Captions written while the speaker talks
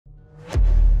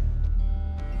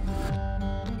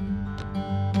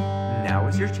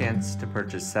is your chance to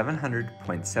purchase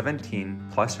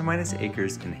 700.17 plus or minus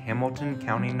acres in Hamilton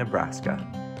County, Nebraska,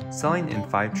 selling in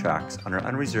 5 tracts on our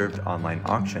unreserved online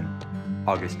auction,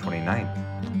 August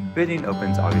 29th. Bidding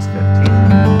opens August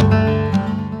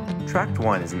 15th. Tract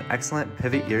 1 is an excellent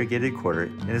pivot irrigated quarter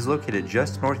and is located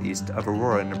just northeast of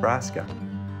Aurora, Nebraska.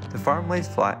 The farm lays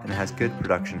flat and has good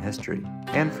production history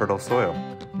and fertile soil.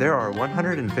 There are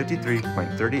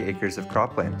 153.30 acres of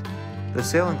cropland. The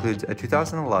sale includes a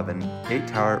 2011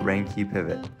 8-tower Renke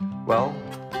pivot, well,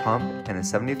 pump, and a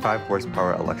 75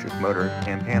 horsepower electric motor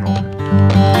and panel.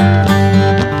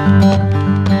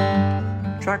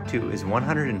 Tract 2 is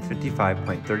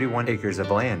 155.31 acres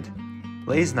of land.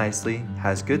 Lays nicely,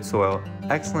 has good soil,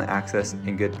 excellent access,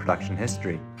 and good production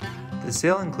history. The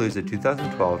sale includes a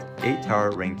 2012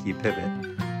 8-tower Renke pivot,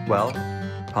 well,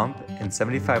 pump, and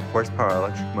 75 horsepower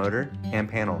electric motor and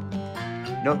panel.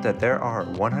 Note that there are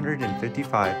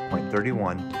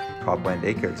 155.31 cropland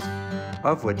acres,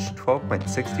 of which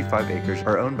 12.65 acres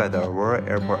are owned by the Aurora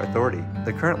Airport Authority.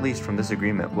 The current lease from this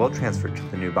agreement will transfer to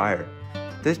the new buyer.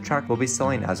 This tract will be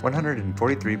selling as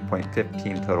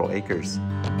 143.15 total acres.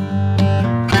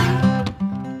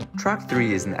 Tract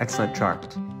 3 is an excellent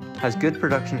tract, has good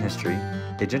production history,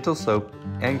 a gentle slope,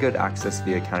 and good access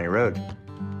via county road.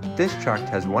 This tract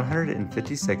has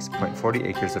 156.40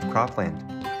 acres of cropland.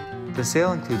 The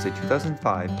sale includes a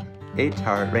 2005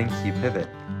 8-tower Renke pivot,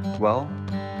 well,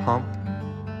 pump,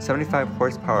 75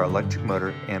 horsepower electric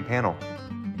motor and panel.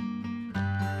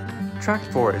 Tract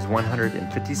 4 is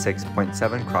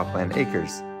 156.7 cropland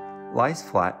acres, lies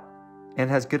flat, and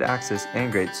has good access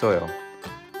and great soil.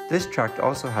 This tract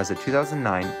also has a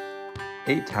 2009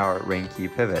 8-tower Renke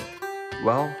pivot,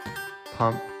 well,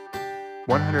 pump,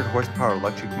 100 horsepower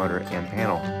electric motor and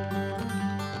panel.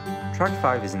 Tract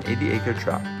 5 is an 80-acre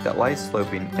tract that lies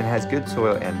sloping and has good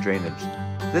soil and drainage.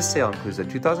 This sale includes a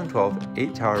 2012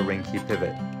 8-tower Renke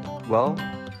pivot, well,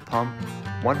 pump,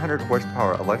 100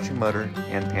 horsepower electric motor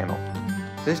and panel.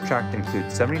 This tract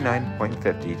includes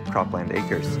 79.50 cropland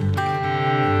acres.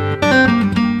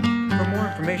 For more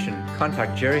information,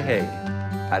 contact Jerry Haig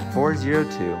at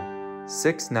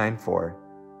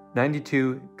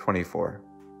 402-694-9224.